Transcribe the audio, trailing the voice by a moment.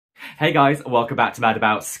Hey guys, welcome back to Mad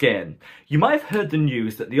About Skin. You might have heard the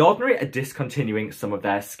news that The Ordinary are discontinuing some of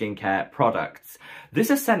their skincare products. This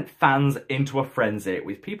has sent fans into a frenzy,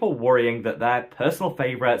 with people worrying that their personal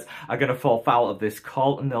favourites are going to fall foul of this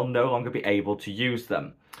call and they'll no longer be able to use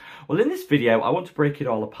them. Well, in this video, I want to break it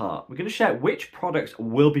all apart. We're going to share which products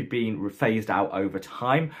will be being phased out over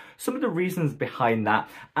time, some of the reasons behind that,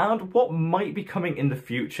 and what might be coming in the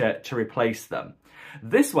future to replace them.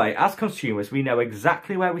 This way, as consumers, we know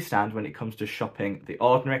exactly where we stand when it comes to shopping The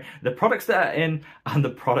Ordinary, the products that are in and the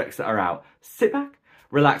products that are out. Sit back,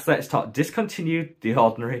 relax, let's talk discontinued The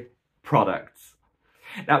Ordinary products.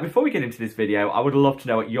 Now, before we get into this video, I would love to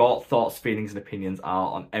know what your thoughts, feelings and opinions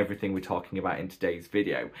are on everything we're talking about in today's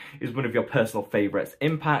video. Is one of your personal favourites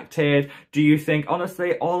impacted? Do you think,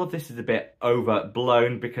 honestly, all of this is a bit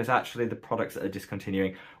overblown because actually the products that are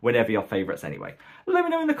discontinuing were never your favourites anyway? Let me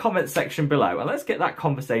know in the comments section below and let's get that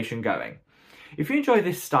conversation going. If you enjoy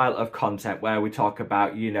this style of content where we talk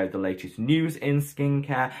about, the latest news in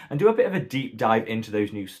skincare and do a bit of a deep dive into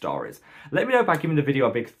those news stories, let me know by giving the video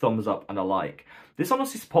a big thumbs up and a like. This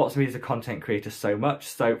honestly supports me as a content creator so much,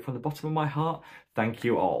 so from the bottom of my heart, thank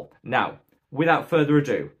you all. Now, without further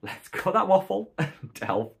ado, let's cut that waffle and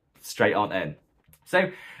delve straight on in.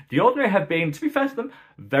 So, The Ordinary have been, to be fair to them,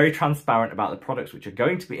 very transparent about the products which are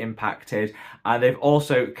going to be impacted, and they've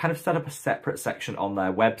also kind of set up a separate section on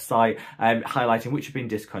their website highlighting which have been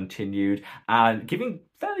discontinued and giving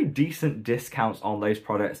fairly decent discounts on those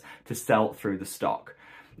products to sell through the stock.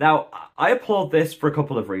 Now, I applaud this for a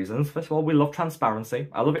couple of reasons. First of all, we love transparency.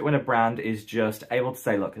 I love it when a brand is just able to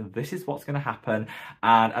say, look, this is what's going to happen,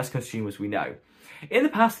 and as consumers we know. In the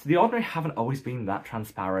past, The Ordinary haven't always been that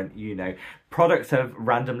transparent, Products have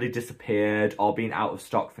randomly disappeared or been out of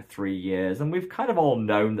stock for 3 years, and we've kind of all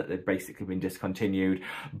known that they've basically been discontinued,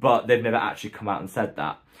 but they've never actually come out and said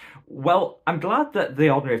that. Well, I'm glad that The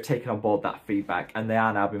Ordinary have taken on board that feedback, and they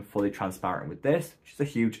are now being fully transparent with this, which is a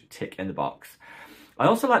huge tick in the box. I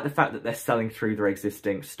also like the fact that they're selling through their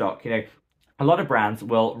existing stock. A lot of brands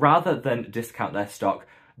will, rather than discount their stock,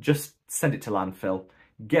 just send it to landfill.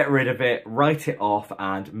 Get rid of it, write it off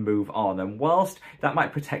and move on. And whilst that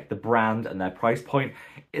might protect the brand and their price point,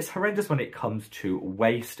 it's horrendous when it comes to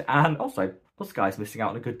waste and also us guys missing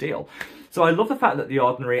out on a good deal. So I love the fact that The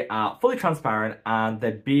Ordinary are fully transparent and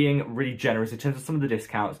they're being really generous in terms of some of the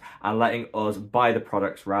discounts and letting us buy the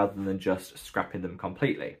products rather than just scrapping them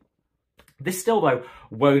completely. This still, though,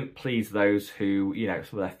 won't please those who,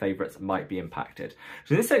 some of their favourites might be impacted.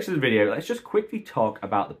 So in this section of the video, let's just quickly talk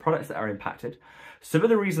about the products that are impacted, some of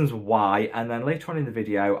the reasons why, and then later on in the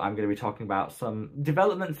video, I'm going to be talking about some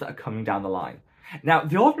developments that are coming down the line. Now,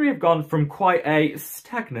 The Ordinary have gone from quite a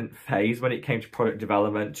stagnant phase when it came to product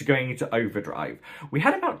development to going into overdrive. We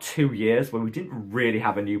had about 2 years where we didn't really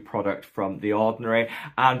have a new product from The Ordinary,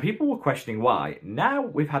 and people were questioning why. Now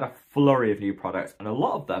we've had a flurry of new products, and a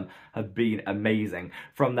lot of them have been amazing.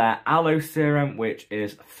 From their aloe serum, which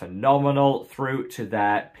is phenomenal, through to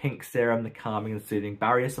their pink serum, the calming and soothing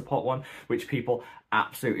barrier support one, which people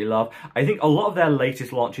absolutely love. I think a lot of their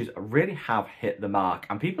latest launches really have hit the mark,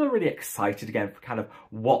 and people are really excited again for kind of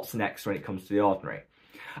what's next when it comes to The Ordinary.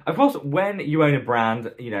 Of course, when you own a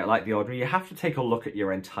brand, like The Ordinary, you have to take a look at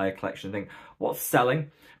your entire collection and think, what's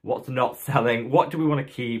selling, what's not selling, what do we want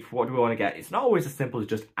to keep, what do we want to get? It's not always as simple as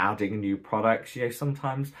just adding new products.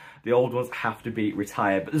 Sometimes the old ones have to be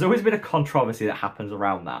retired, but there's always been a controversy that happens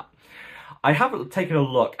around that. I have taken a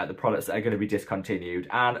look at the products that are going to be discontinued,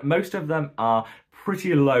 and most of them are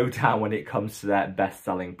pretty low down when it comes to their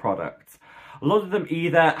best-selling products. A lot of them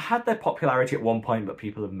either had their popularity at one point but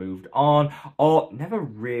people have moved on, or never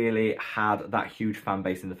really had that huge fan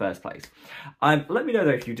base in the first place. Let me know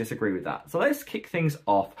though if you disagree with that. So let's kick things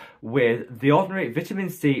off with The Ordinary Vitamin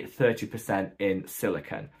C 30% in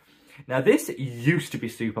silicone. Now this used to be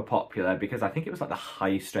super popular because I think it was like the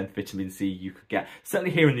highest strength vitamin C you could get.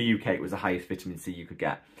 Certainly here in the UK it was the highest vitamin C you could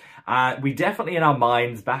get. We definitely in our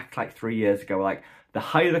minds back like 3 years ago were like, the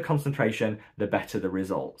higher the concentration, the better the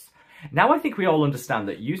results. Now I think we all understand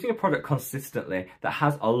that using a product consistently that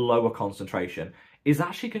has a lower concentration is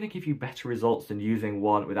actually going to give you better results than using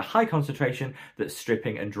one with a high concentration that's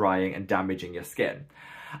stripping and drying and damaging your skin.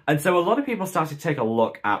 And so a lot of people started to take a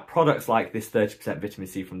look at products like this 30% vitamin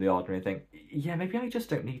C from The Ordinary and think, yeah, maybe I just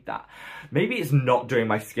don't need that. Maybe it's not doing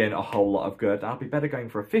my skin a whole lot of good. I'll be better going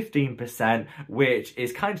for a 15%, which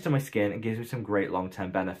is kinder to my skin and gives me some great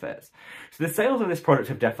long-term benefits. So the sales of this product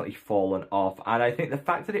have definitely fallen off. And I think the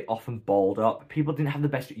fact that it often balled up, people didn't have the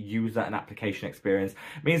best user and application experience,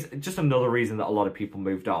 means just another reason that a lot of people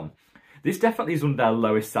moved on. This definitely is one of their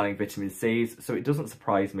lowest selling vitamin C's, so it doesn't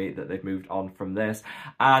surprise me that they've moved on from this.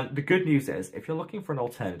 And the good news is, if you're looking for an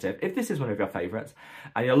alternative, if this is one of your favourites,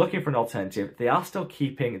 and you're looking for an alternative, they are still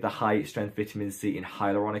keeping the high strength vitamin C and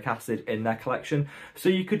hyaluronic acid in their collection, so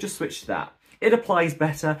you could just switch to that. It applies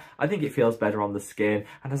better, I think it feels better on the skin,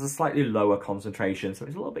 and has a slightly lower concentration, so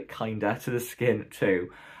it's a little bit kinder to the skin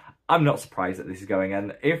too. I'm not surprised that this is going,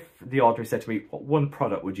 and if The Ordinary said to me, what one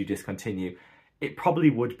product would you discontinue? It probably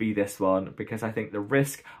would be this one, because I think the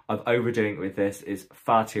risk of overdoing it with this is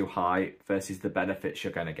far too high versus the benefits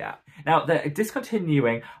you're going to get. Now, they're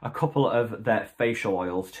discontinuing a couple of their facial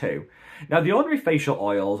oils too. Now, The Ordinary facial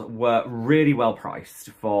oils were really well priced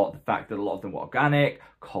for the fact that a lot of them were organic,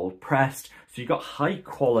 cold pressed, so you got high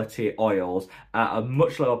quality oils at a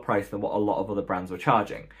much lower price than what a lot of other brands were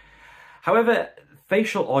charging. However,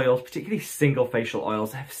 facial oils, particularly single facial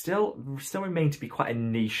oils, have still remain to be quite a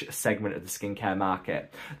niche segment of the skincare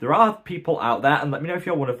market. There are people out there, and let me know if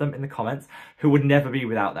you're one of them in the comments, who would never be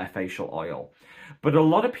without their facial oil. But a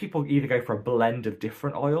lot of people either go for a blend of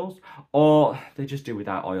different oils, or they just do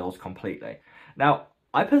without oils completely. Now,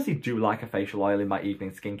 I personally do like a facial oil in my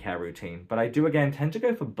evening skincare routine, but I do again tend to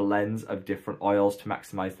go for blends of different oils to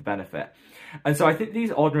maximise the benefit. And so I think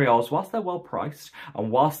these Ordinary oils, whilst they're well priced,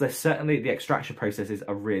 and whilst they're certainly, the extraction processes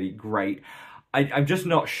are really great, I'm just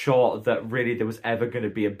not sure that really there was ever going to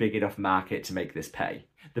be a big enough market to make this pay.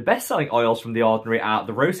 The best-selling oils from The Ordinary are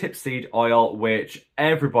the rosehip seed oil, which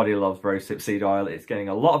everybody loves rosehip seed oil. It's getting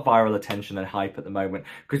a lot of viral attention and hype at the moment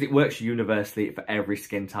because it works universally for every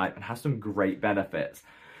skin type and has some great benefits.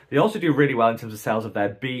 They also do really well in terms of sales of their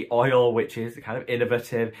bee oil, which is kind of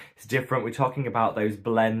innovative. It's different. We're talking about those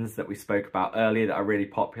blends that we spoke about earlier that are really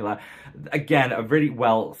popular. Again, a really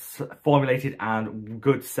well formulated and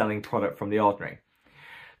good selling product from The Ordinary.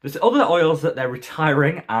 There's other oils that they're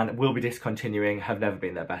retiring and will be discontinuing, have never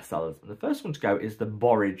been their best sellers. And the first one to go is the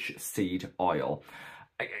borage seed oil.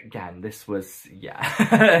 Again, this was,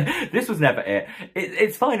 this was never it.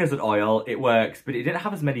 It's fine as an oil, it works, but it didn't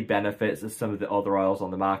have as many benefits as some of the other oils on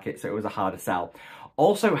the market, so it was a harder sell.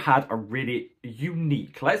 Also had a really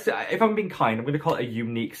unique, if I'm being kind, I'm going to call it a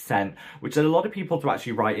unique scent, which a lot of people to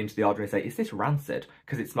actually write into The Ordinary and say, is this rancid?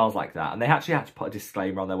 Because it smells like that. And they actually had to put a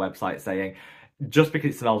disclaimer on their website saying, just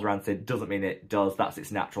because it smells rancid doesn't mean it does, that's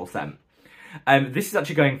its natural scent. This is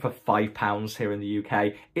actually going for £5 here in the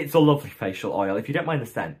UK. It's a lovely facial oil. If you don't mind the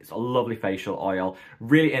scent, it's a lovely facial oil,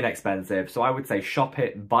 really inexpensive. So I would say shop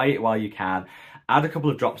it, buy it while you can. Add a couple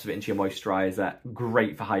of drops of it into your moisturiser,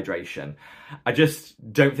 great for hydration. I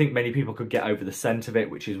just don't think many people could get over the scent of it,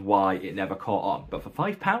 which is why it never caught on. But for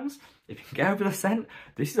 £5, if you can get over the scent,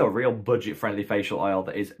 this is a real budget-friendly facial oil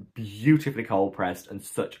that is beautifully cold pressed and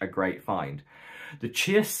such a great find. The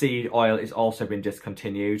chia seed oil has also been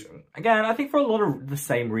discontinued. Again, I think for a lot of the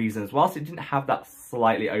same reasons. Whilst it didn't have that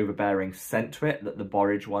slightly overbearing scent to it that the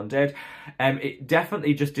borage one did, it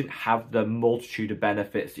definitely just didn't have the multitude of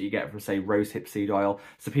benefits that you get from, say, rosehip seed oil,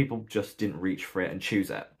 so people just didn't reach for it and choose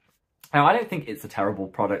it. Now, I don't think it's a terrible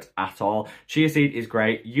product at all. Chia seed is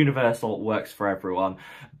great, universal, works for everyone,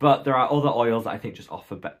 but there are other oils that I think just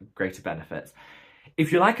offer greater benefits.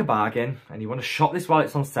 If you like a bargain and you want to shop this while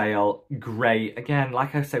it's on sale, great. Again,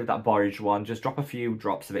 like I said with that borage one, just drop a few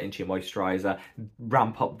drops of it into your moisturiser,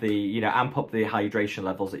 amp up the hydration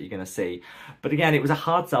levels that you're going to see. But again, it was a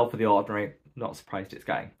hard sell for The Ordinary. Not surprised it's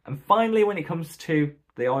going. And finally, when it comes to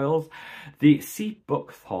the oils, the sea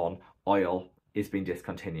buckthorn oil is being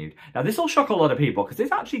discontinued. Now, this will shock a lot of people because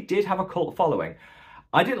this actually did have a cult following.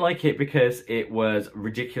 I didn't like it because it was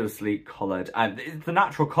ridiculously coloured. And it's the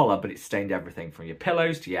natural colour, but it stained everything from your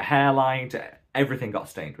pillows to your hairline to everything got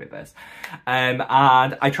stained with this. And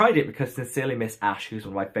I tried it because Sincerely Miss Ash, who's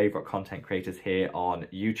one of my favourite content creators here on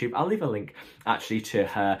YouTube, I'll leave a link actually to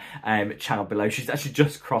her channel below. She's actually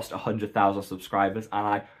just crossed 100,000 subscribers and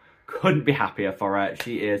I couldn't be happier for her.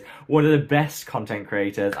 She is one of the best content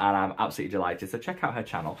creators and I'm absolutely delighted, so check out her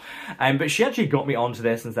channel. But she actually got me onto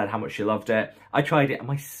this and said how much she loved it. I tried it and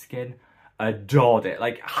my skin adored it.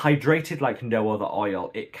 Like, hydrated like no other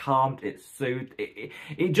oil. It calmed, it soothed,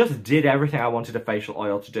 it just did everything I wanted a facial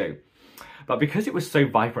oil to do. But because it was so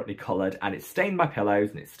vibrantly coloured and it stained my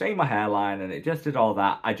pillows and it stained my hairline and it just did all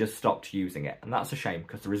that, I just stopped using it. And that's a shame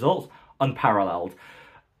because the results, unparalleled.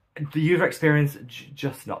 The user experience,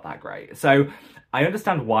 just not that great. So I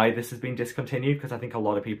understand why this has been discontinued because I think a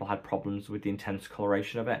lot of people had problems with the intense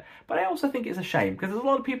coloration of it. But I also think it's a shame because there's a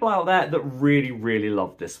lot of people out there that really, really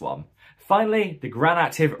love this one. Finally, the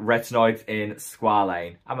Gran-Active retinoids in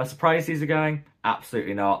squalane. Am I surprised these are going?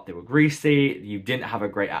 Absolutely not. They were greasy. You didn't have a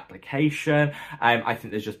great application. I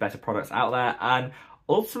think there's just better products out there. And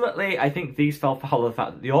Ultimately, I think these fell foul of the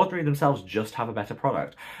fact that The Ordinary themselves just have a better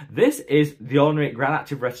product. This is The Ordinary Grand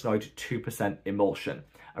Active Retinoid 2% emulsion.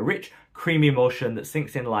 A rich, creamy emulsion that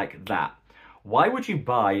sinks in like that. Why would you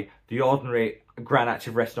buy The Ordinary Grand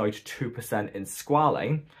Active Retinoid 2% in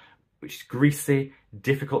squalane, which is greasy,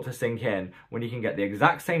 difficult to sink in, when you can get the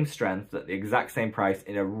exact same strength at the exact same price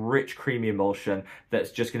in a rich, creamy emulsion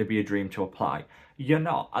that's just going to be a dream to apply? You're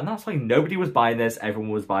not. And that's why nobody was buying this,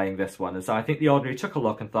 everyone was buying this one. And so I think The Ordinary took a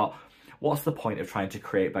look and thought, what's the point of trying to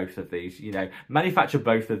create both of these? You know, manufacture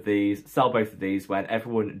both of these, sell both of these when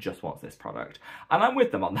everyone just wants this product. And I'm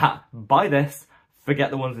with them on that. Buy this,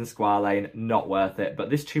 forget the ones in squalane, not worth it.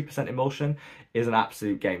 But this 2% emulsion is an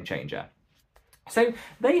absolute game changer. So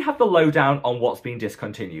they have the lowdown on what's been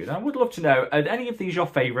discontinued. And I would love to know, are any of these your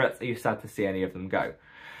favourites? Are you sad to see any of them go?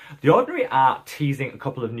 The Ordinary are teasing a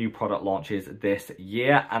couple of new product launches this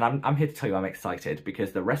year, and I'm here to tell you I'm excited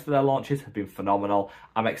because the rest of their launches have been phenomenal.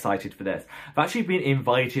 I'm excited for this. I've actually been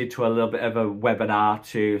invited to a little bit of a webinar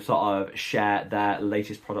to sort of share their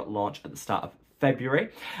latest product launch at the start of February.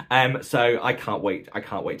 So I can't wait. I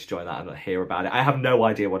can't wait to join that and hear about it. I have no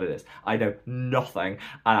idea what it is. I know nothing,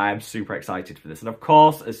 and I am super excited for this. And of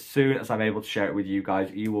course, as soon as I'm able to share it with you guys,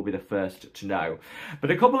 you will be the first to know. But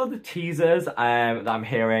a couple of the teasers that I'm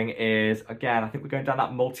hearing is, again, I think we're going down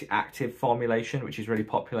that multi-active formulation, which is really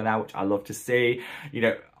popular now, which I love to see. You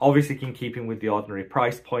know, obviously in keeping with The Ordinary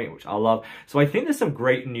price point, which I love. So I think there's some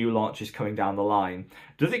great new launches coming down the line.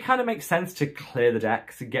 Does it kind of make sense to clear the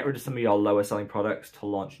decks and get rid of some of your lower selling products to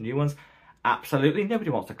launch new ones? Absolutely.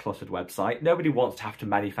 Nobody wants a cluttered website. Nobody wants to have to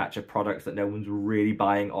manufacture products that no one's really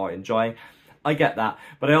buying or enjoying. I get that,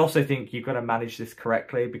 but I also think you've got to manage this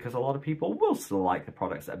correctly because a lot of people will still like the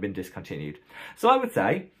products that have been discontinued. So I would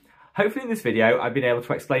say, hopefully in this video, I've been able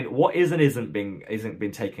to explain what is and isn't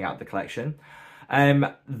being taken out of the collection.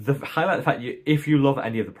 Highlight the fact if you love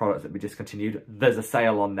any of the products that have been discontinued, there's a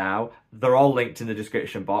sale on now. They're all linked in the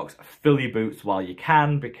description box. Fill your boots while you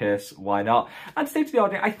can, because why not? And to say to the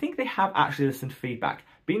audience, I think they have actually listened to feedback,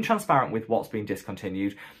 being transparent with what's been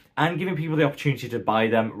discontinued, and giving people the opportunity to buy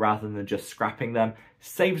them rather than just scrapping them.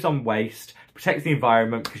 Saves on waste, protects the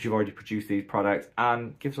environment because you've already produced these products,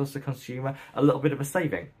 and gives us the consumer a little bit of a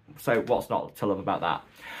saving. So what's not to love about that?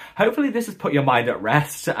 Hopefully this has put your mind at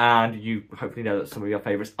rest and you hopefully know that some of your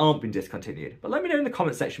favourites aren't being discontinued. But let me know in the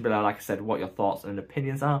comment section below, like I said, what your thoughts and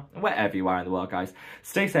opinions are, wherever you are in the world, guys.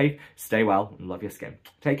 Stay safe, stay well, and love your skin.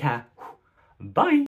 Take care. Bye.